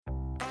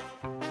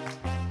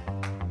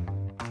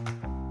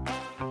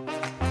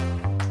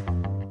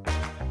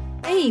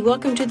Hey,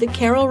 welcome to the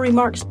Carol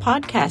Remarks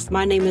podcast.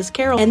 My name is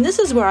Carol, and this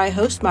is where I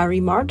host my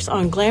remarks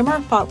on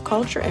glamour, pop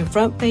culture, and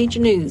front page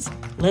news.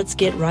 Let's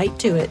get right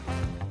to it.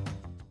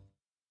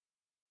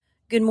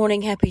 Good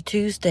morning, happy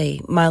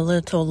Tuesday, my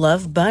little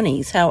love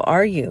bunnies. How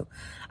are you?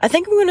 I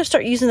think I'm going to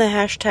start using the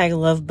hashtag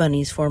love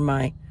bunnies for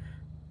my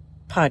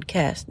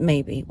podcast,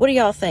 maybe. What do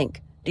y'all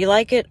think? Do you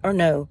like it or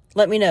no?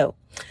 Let me know.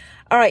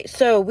 All right,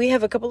 so we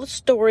have a couple of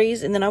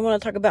stories, and then I want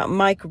to talk about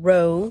Mike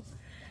Rowe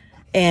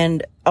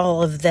and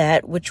all of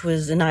that, which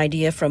was an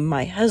idea from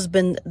my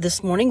husband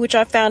this morning, which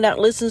I found out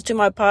listens to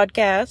my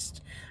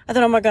podcast. I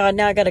thought, oh my God,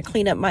 now I got to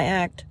clean up my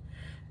act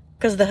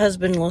because the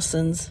husband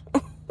listens.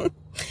 But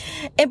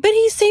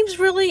he seems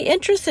really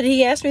interested.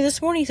 He asked me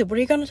this morning, he said, what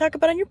are you going to talk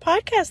about on your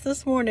podcast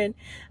this morning?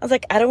 I was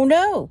like, I don't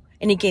know.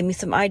 And he gave me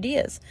some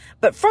ideas.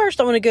 But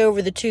first, I want to go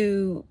over the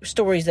two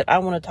stories that I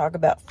want to talk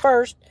about.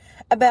 First,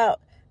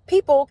 about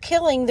people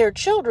killing their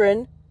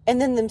children and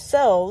then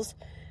themselves.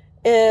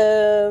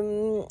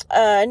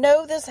 I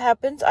know this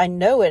happens. I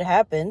know it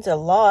happens a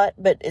lot,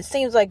 but it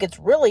seems like it's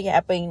really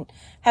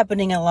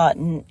happening a lot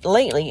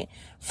lately.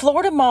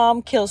 Florida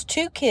mom kills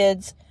 2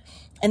 kids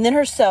and then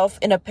herself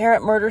in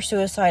apparent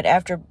murder-suicide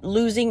after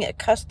losing a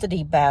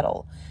custody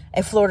battle.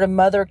 A Florida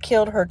mother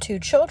killed her 2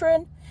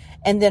 children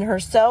and then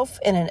herself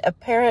in an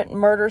apparent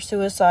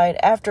murder-suicide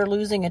after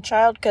losing a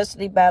child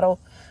custody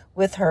battle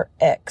with her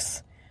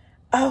ex.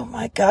 Oh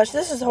my gosh,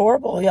 this is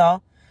horrible,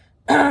 y'all.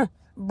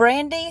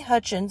 Brandy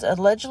Hutchins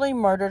allegedly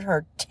murdered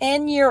her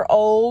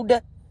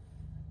 10-year-old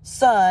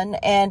son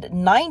and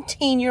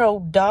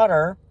 19-year-old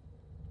daughter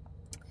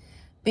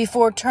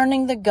before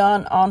turning the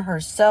gun on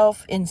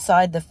herself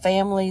inside the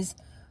family's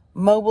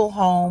mobile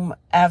home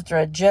after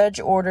a judge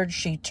ordered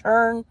she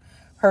turn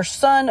her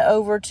son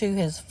over to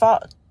his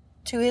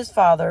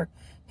father,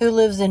 who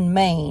lives in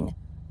Maine,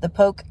 the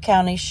Polk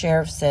County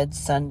Sheriff said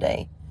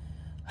Sunday.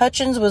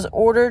 Hutchins was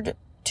ordered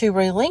to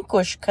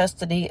relinquish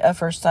custody of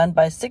her son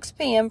by 6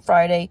 p.m.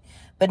 Friday,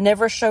 but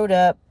never showed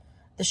up.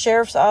 The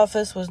sheriff's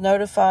office was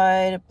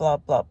notified, blah,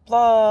 blah,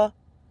 blah.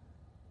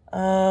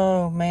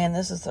 Oh, man,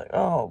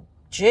 oh,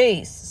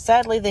 jeez.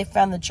 Sadly, they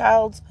found the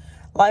child's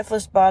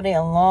lifeless body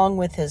along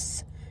with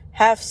his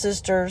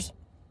half-sister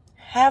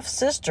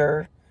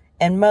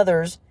and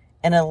mother's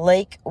in a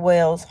Lake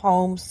Wales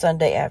home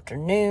Sunday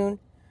afternoon.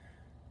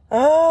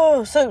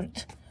 Oh, so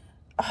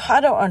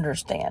I don't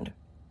understand.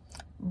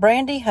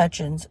 Brandy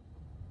Hutchins,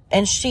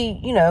 and she,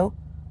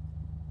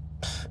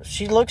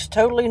 she looks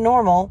totally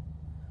normal.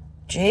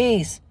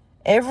 Jeez.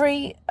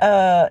 Every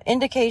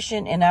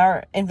indication in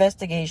our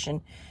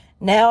investigation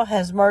now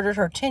has murdered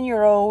her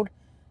 10-year-old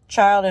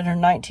child and her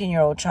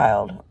 19-year-old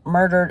child.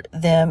 Murdered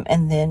them,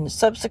 and then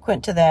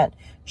subsequent to that,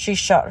 she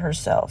shot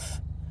herself.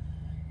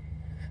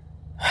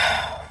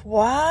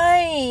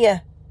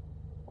 Why?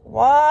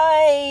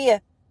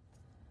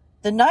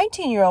 The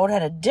 19-year-old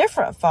had a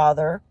different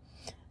father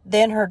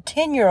than her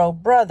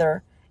 10-year-old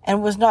brother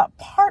and was not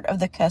part of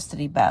the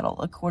custody battle,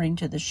 according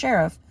to the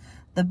sheriff.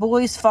 The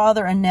boy's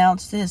father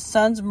announced his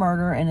son's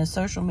murder in a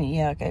social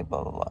media. Okay,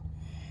 blah, blah, blah.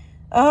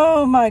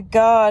 Oh, my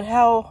God,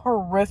 how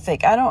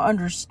horrific. I don't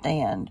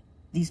understand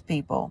these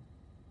people.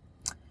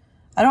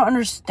 I don't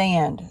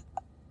understand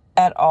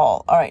at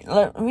all. All right,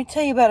 let me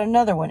tell you about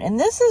another one. And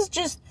this is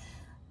just,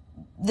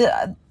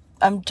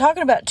 I'm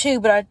talking about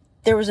 2, but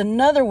there was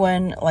another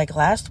one, like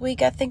last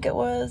week, I think it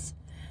was,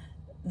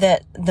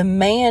 that the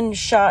man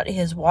shot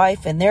his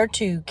wife and their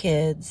 2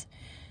 kids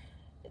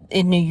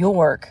in New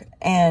York.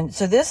 And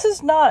so this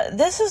is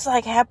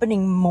like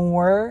happening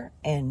more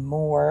and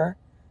more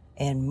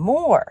and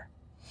more.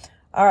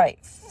 All right.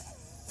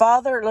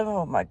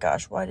 Oh my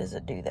gosh, why does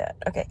it do that?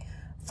 Okay.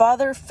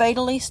 Father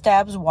fatally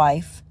stabs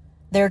wife,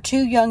 their 2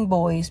 young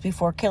boys,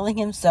 before killing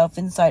himself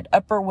inside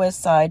Upper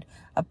West Side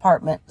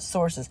apartment,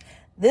 sources.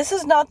 This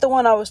is not the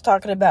one I was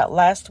talking about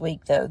last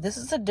week, though. This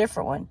is a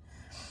different one.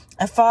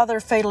 A father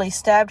fatally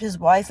stabbed his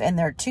wife and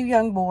their 2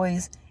 young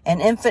boys,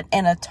 an infant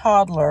and a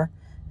toddler,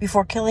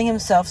 before killing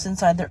himself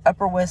inside their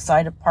Upper West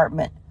Side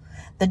apartment.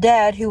 The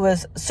dad, who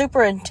was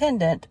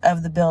superintendent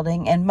of the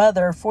building, and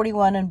mother,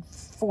 41 and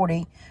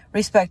 40,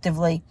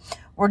 respectively,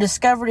 were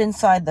discovered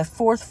inside the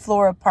 4th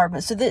floor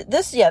apartment. So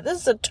this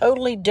is a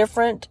totally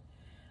different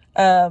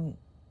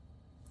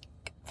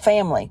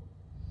family.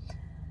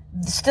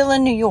 Still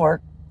in New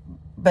York.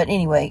 But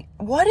anyway,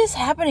 what is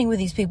happening with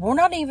these people? We're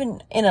not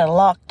even in a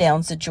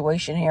lockdown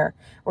situation here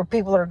where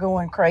people are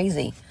going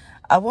crazy.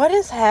 What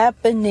is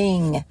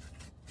happening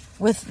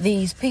with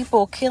these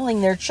people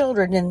killing their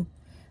children and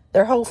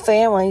their whole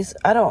families?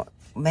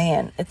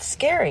 It's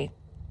scary.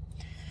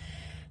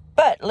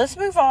 But let's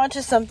move on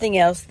to something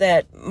else.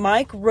 That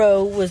Mike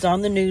Rowe was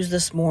on the news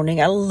this morning.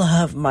 I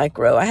love Mike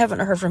Rowe. I haven't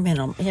heard from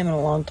him in a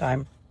long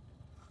time.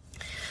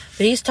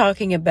 But he's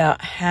talking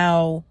about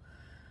how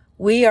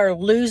we are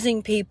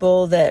losing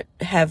people that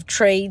have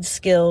trade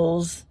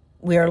skills.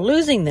 We are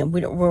losing them.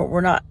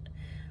 We're not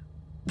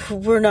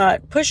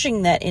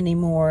pushing that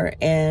anymore.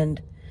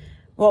 And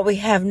what we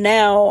have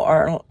now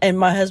are, and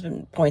my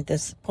husband pointed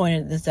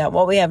this out,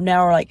 what we have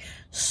now are like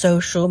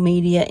social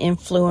media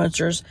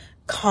influencers,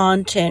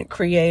 content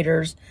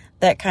creators,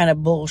 that kind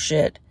of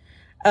bullshit.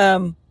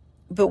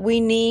 But we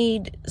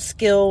need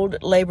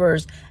skilled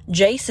laborers.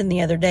 Jason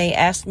the other day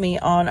asked me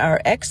on our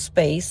X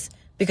space,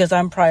 because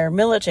I'm prior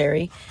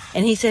military,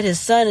 and he said his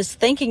son is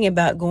thinking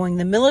about going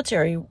the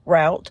military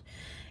route.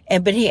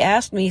 But he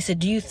asked me, he said,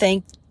 do you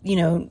think,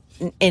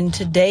 in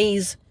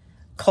today's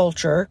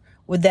culture,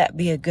 would that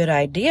be a good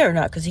idea or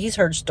not? Because he's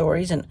heard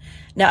stories. And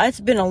now it's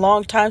been a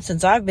long time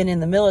since I've been in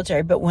the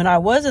military, but when I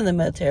was in the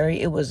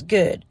military, it was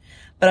good.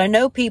 But I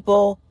know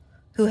people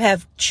who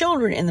have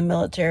children in the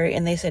military,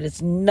 and they said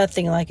it's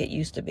nothing like it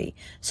used to be.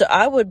 So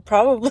I would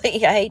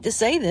probably, I hate to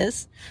say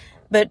this,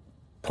 but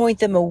point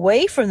them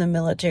away from the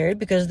military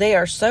because they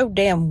are so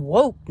damn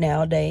woke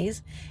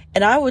nowadays.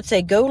 And I would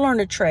say, go learn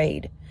a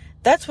trade.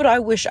 That's what I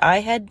wish I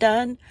had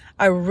done.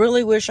 I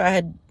really wish I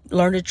had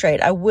learned a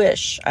trade. I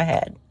wish I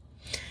had.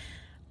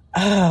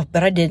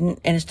 But I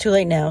didn't, and it's too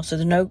late now, so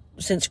there's no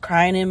sense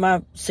crying in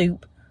my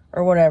soup,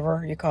 or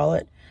whatever you call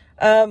it.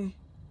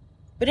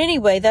 But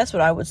anyway, that's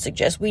what I would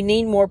suggest. We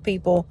need more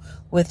people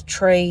with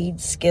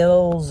trade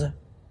skills.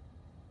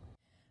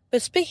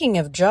 But speaking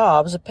of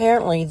jobs,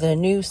 apparently the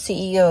new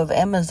CEO of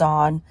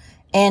Amazon,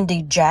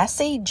 Andy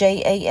Jassy,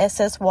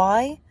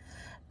 Jassy,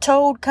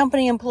 told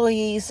company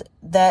employees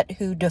that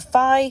who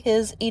defy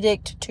his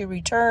edict to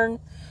return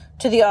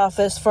to the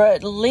office for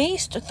at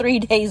least 3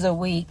 days a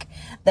week,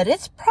 that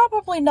it's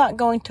probably not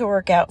going to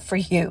work out for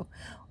you.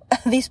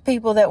 These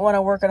people that want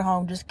to work at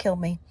home just kill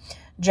me.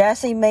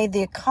 Jassy made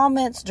the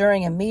comments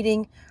during a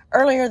meeting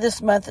earlier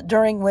this month,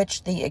 during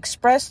which he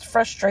expressed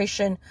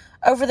frustration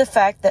over the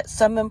fact that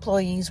some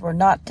employees were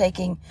not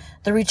taking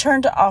the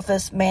return to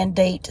office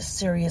mandate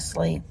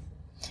seriously.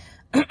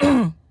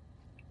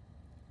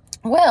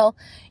 Well,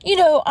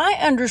 I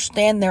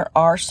understand there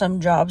are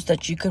some jobs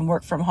that you can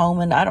work from home,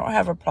 and I don't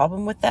have a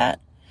problem with that.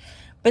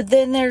 But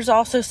then there's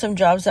also some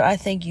jobs that I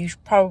think you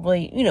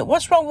probably,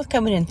 what's wrong with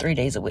coming in 3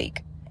 days a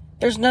week?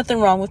 There's nothing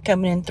wrong with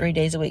coming in 3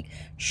 days a week.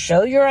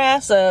 Show your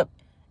ass up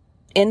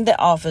in the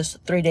office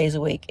 3 days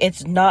a week.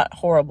 It's not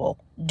horrible.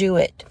 Do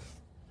it.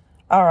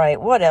 All right,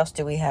 what else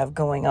do we have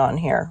going on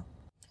here?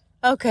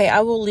 Okay, I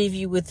will leave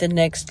you with the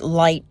next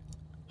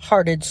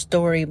light-hearted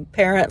story.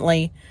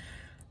 Apparently,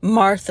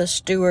 Martha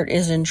Stewart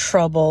is in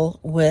trouble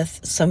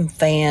with some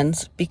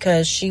fans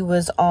because she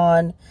was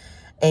on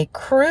a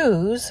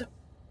cruise.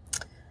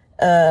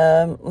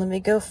 Let me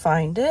go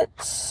find it.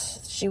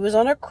 She was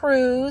on a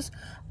cruise.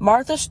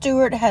 Martha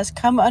Stewart has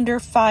come under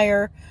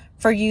fire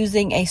for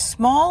using a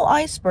small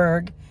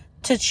iceberg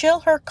to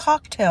chill her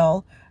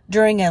cocktail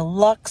during a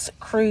luxe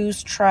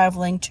cruise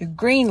traveling to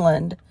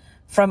Greenland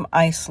from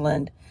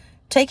Iceland.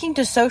 Taking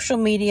to social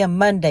media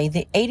Monday,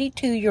 the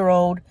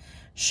 82-year-old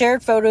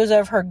shared photos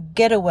of her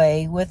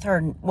getaway with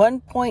her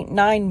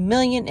 1.9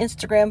 million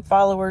Instagram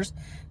followers,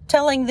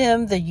 telling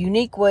them the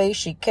unique way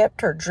she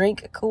kept her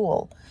drink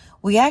cool.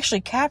 We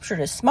actually captured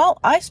a small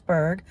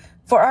iceberg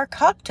for our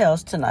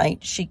cocktails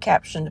tonight, she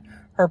captioned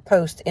her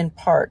post in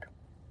part.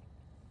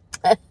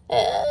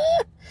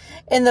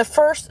 In the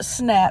first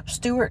snap,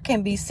 Stewart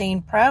can be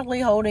seen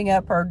proudly holding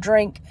up her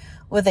drink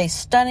with a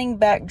stunning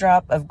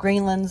backdrop of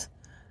Greenland's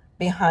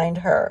behind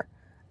her.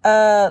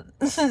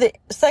 The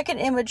second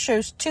image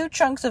shows 2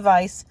 chunks of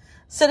ice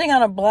sitting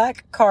on a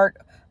black cart,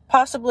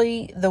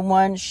 possibly the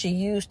one she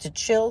used to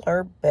chill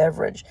her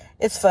beverage.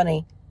 It's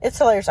funny. It's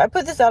hilarious. I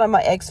put this out on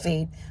my X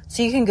feed,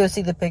 so you can go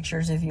see the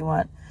pictures if you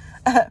want.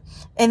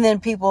 And then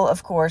people,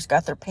 of course,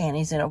 got their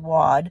panties in a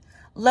wad.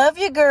 Love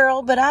you,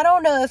 girl, but I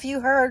don't know if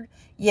you heard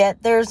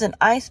yet. There's an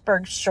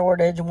iceberg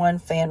shortage, one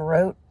fan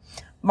wrote.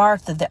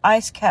 Martha, the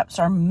ice caps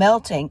are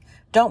melting.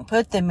 Don't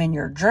put them in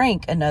your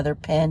drink, another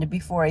penned,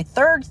 before a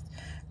third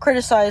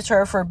criticized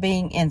her for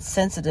being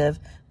insensitive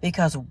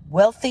because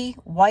wealthy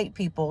white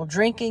people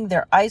drinking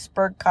their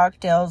iceberg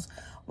cocktails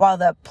while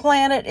the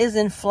planet is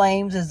in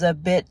flames is a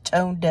bit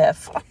tone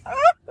deaf.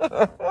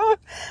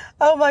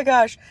 Oh my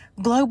gosh.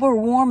 Global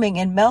warming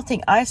and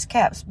melting ice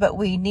caps, but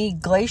we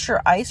need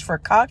glacier ice for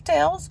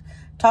cocktails?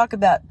 Talk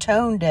about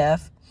tone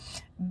deaf.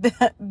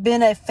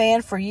 Been a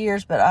fan for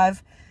years, but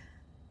I've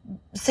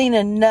seen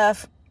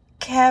enough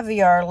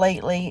caviar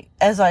lately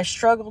as I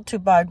struggle to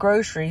buy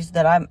groceries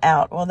that I'm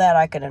out. Well, that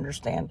I can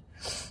understand.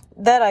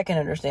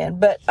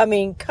 But, I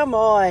mean, come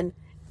on.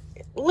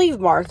 Leave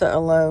Martha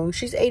alone.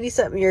 She's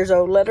 80-something years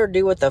old. Let her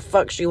do what the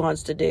fuck she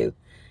wants to do.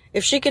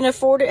 If she can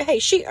afford it, hey,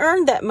 she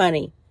earned that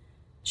money.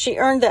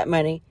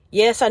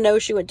 Yes, I know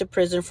she went to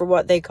prison for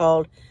what they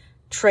called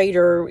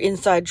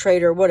inside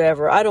trader,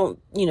 whatever. I don't,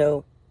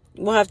 we'll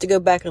have to go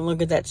back and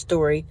look at that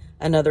story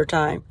another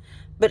time.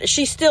 But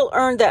she still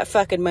earned that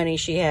fucking money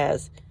she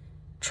has.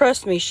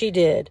 Trust me, she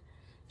did.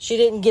 She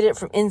didn't get it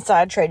from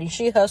inside trading.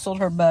 She hustled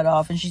her butt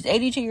off, and she's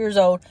 82 years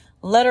old.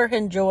 Let her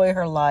enjoy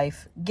her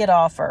life. Get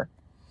off her.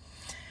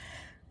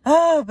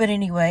 Oh, but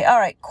anyway. All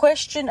right.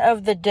 Question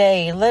of the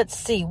day. Let's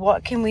see.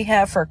 What can we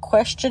have for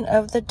question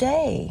of the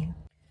day?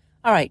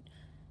 All right.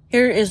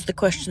 Here is the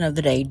question of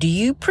the day. Do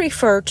you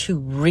prefer to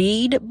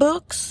read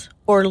books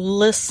or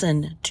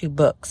listen to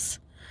books?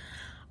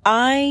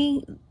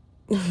 I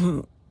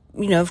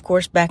of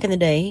course, back in the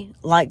day,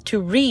 liked to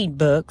read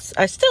books.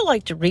 I still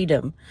like to read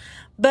them.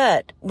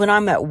 But when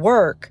I'm at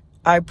work,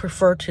 I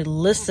prefer to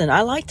listen.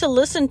 I like to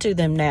listen to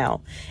them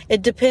now.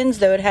 It depends,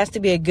 though. It has to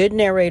be a good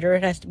narrator.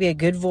 It has to be a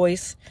good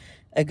voice,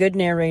 a good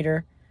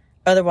narrator.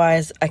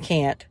 Otherwise, I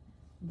can't.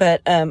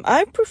 But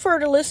I prefer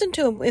to listen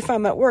to them if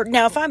I'm at work.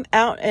 Now, if I'm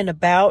out and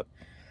about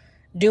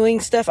doing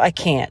stuff, I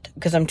can't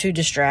because I'm too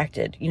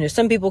distracted.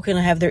 Some people can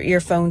have their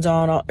earphones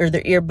on or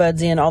their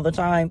earbuds in all the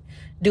time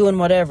doing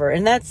whatever.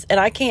 And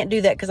I can't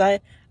do that because I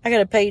got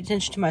to pay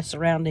attention to my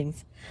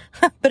surroundings.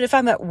 But if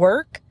I'm at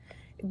work,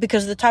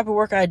 because of the type of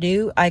work I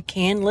do, I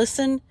can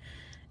listen.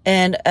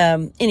 And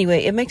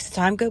anyway, it makes the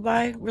time go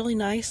by really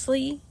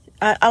nicely.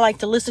 I like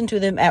to listen to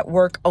them at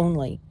work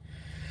only.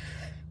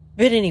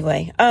 But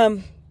anyway,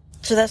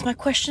 so that's my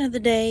question of the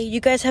day. You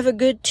guys have a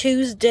good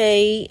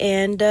Tuesday,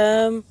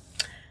 and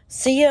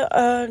see ya,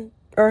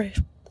 or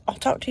I'll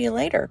talk to you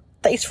later.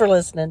 Thanks for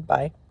listening.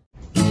 Bye.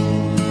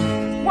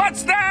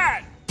 What's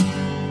that?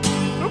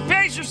 Who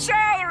pays your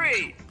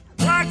salary?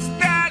 What's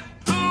that?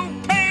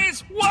 Who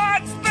pays?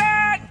 What's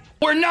that?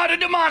 We're not a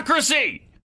democracy!